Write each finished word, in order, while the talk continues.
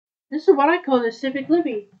This is what I call the Civic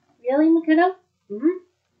Levee. Really, McKenna? Mm-hmm.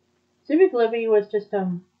 Civic Levee was just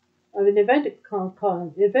of an event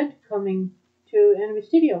coming to Anime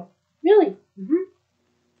Studio. Really? Mm-hmm.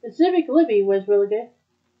 The Civic Levee was really good.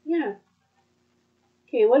 Yeah.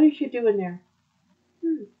 Okay, what did you do in there?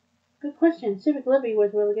 Hmm. Good question. Civic Levee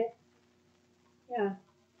was really good. Yeah.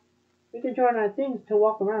 We can join our things to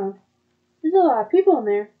walk around. There's a lot of people in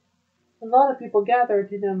there. A lot of people gather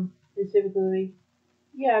to them in Civic Levee.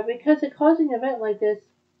 Yeah, because it causing an event like this.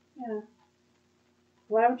 Yeah.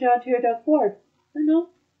 Why would you out here to afford? I don't know.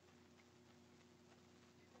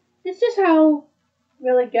 It's just how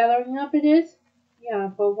really gathering up it is. Yeah,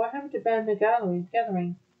 but what happened to ban the gathering?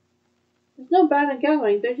 There's no ban and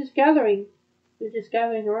gathering. They're just gathering. They're just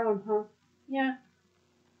gathering around, huh? Yeah.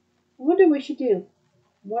 I wonder what we should do.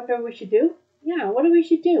 Wonder what we should do? Yeah, what do we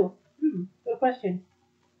should do? Good question.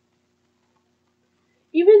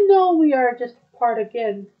 Even though we are just part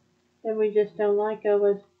again, and we just don't like it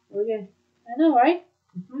was again. I know, right?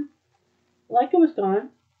 Mm-hmm. Like it was gone.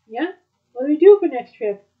 Yeah. What do we do for next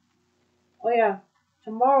trip? Oh yeah.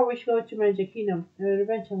 Tomorrow we should go to Magic Kingdom at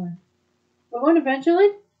Adventureland. We're going to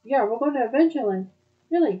Adventureland? Yeah, we're going to Adventureland.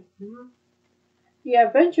 Really? Mm-hmm.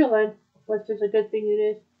 Yeah, Adventureland was just a good thing it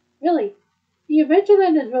is. Really. The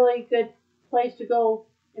Adventureland is really a good place to go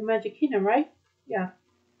in Magic Kingdom, right? Yeah.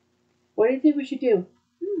 What do you think we should do?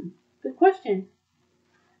 Good question.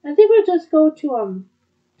 I think we'll just go to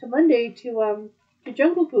Monday to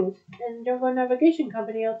Jungle Cruise and Jungle Navigation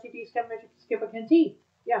Company Ltd. Sky Magic Skipper Canteen.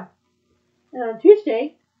 Yeah. And on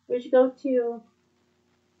Tuesday we should go to.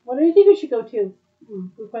 What do you think we should go to?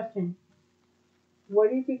 Good question. What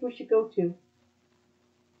do you think we should go to?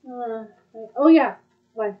 Uh, oh yeah,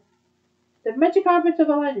 what? The Magic Carpets of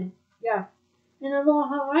Aladdin. Yeah. And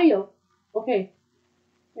Aloha Ayo. Okay.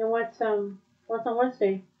 And what's on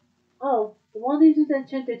Wednesday? Oh, the Maldives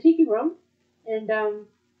Enchanted Tiki Room and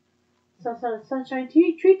Sunshine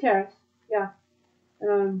Tree Terrace. Yeah.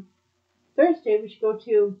 And on Thursday we should go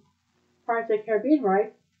to Pirates of the Caribbean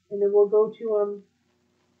ride, and then we'll go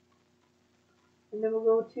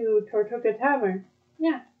to Tortuga Tavern.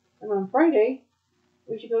 Yeah. And on Friday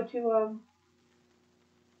we should go to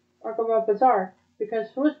Arkawa Bazaar because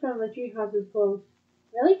Swiss Family Treehouse is closed.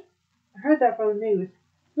 Really? I heard that from the news.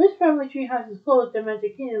 Swiss Family Treehouse is closed in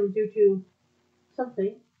Magic Kingdom due to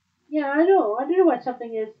something. Yeah, I know. I don't know what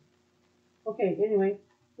something is. Okay, anyway.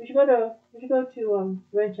 We should go to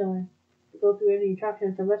Adventureland to go through any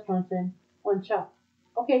attractions and restaurants in one shop.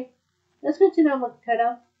 Okay. That's good to know,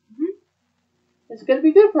 Makata. It's gonna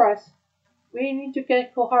be good for us. We need to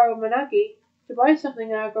get Koharu Manaki to buy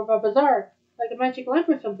something at Agrabah Bazaar, like a magic lamp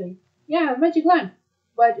or something. Yeah, a magic lamp.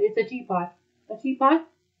 But it's a teapot. A teapot?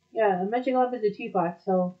 Yeah, a magic lamp is a teapot,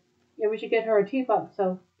 so yeah, we should get her a teapot,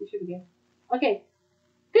 so we should be good. Okay.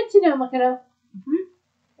 Good to know, Makoto.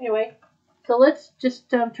 Anyway, so let's just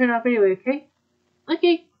turn off anyway, okay?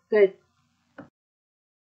 Okay, good.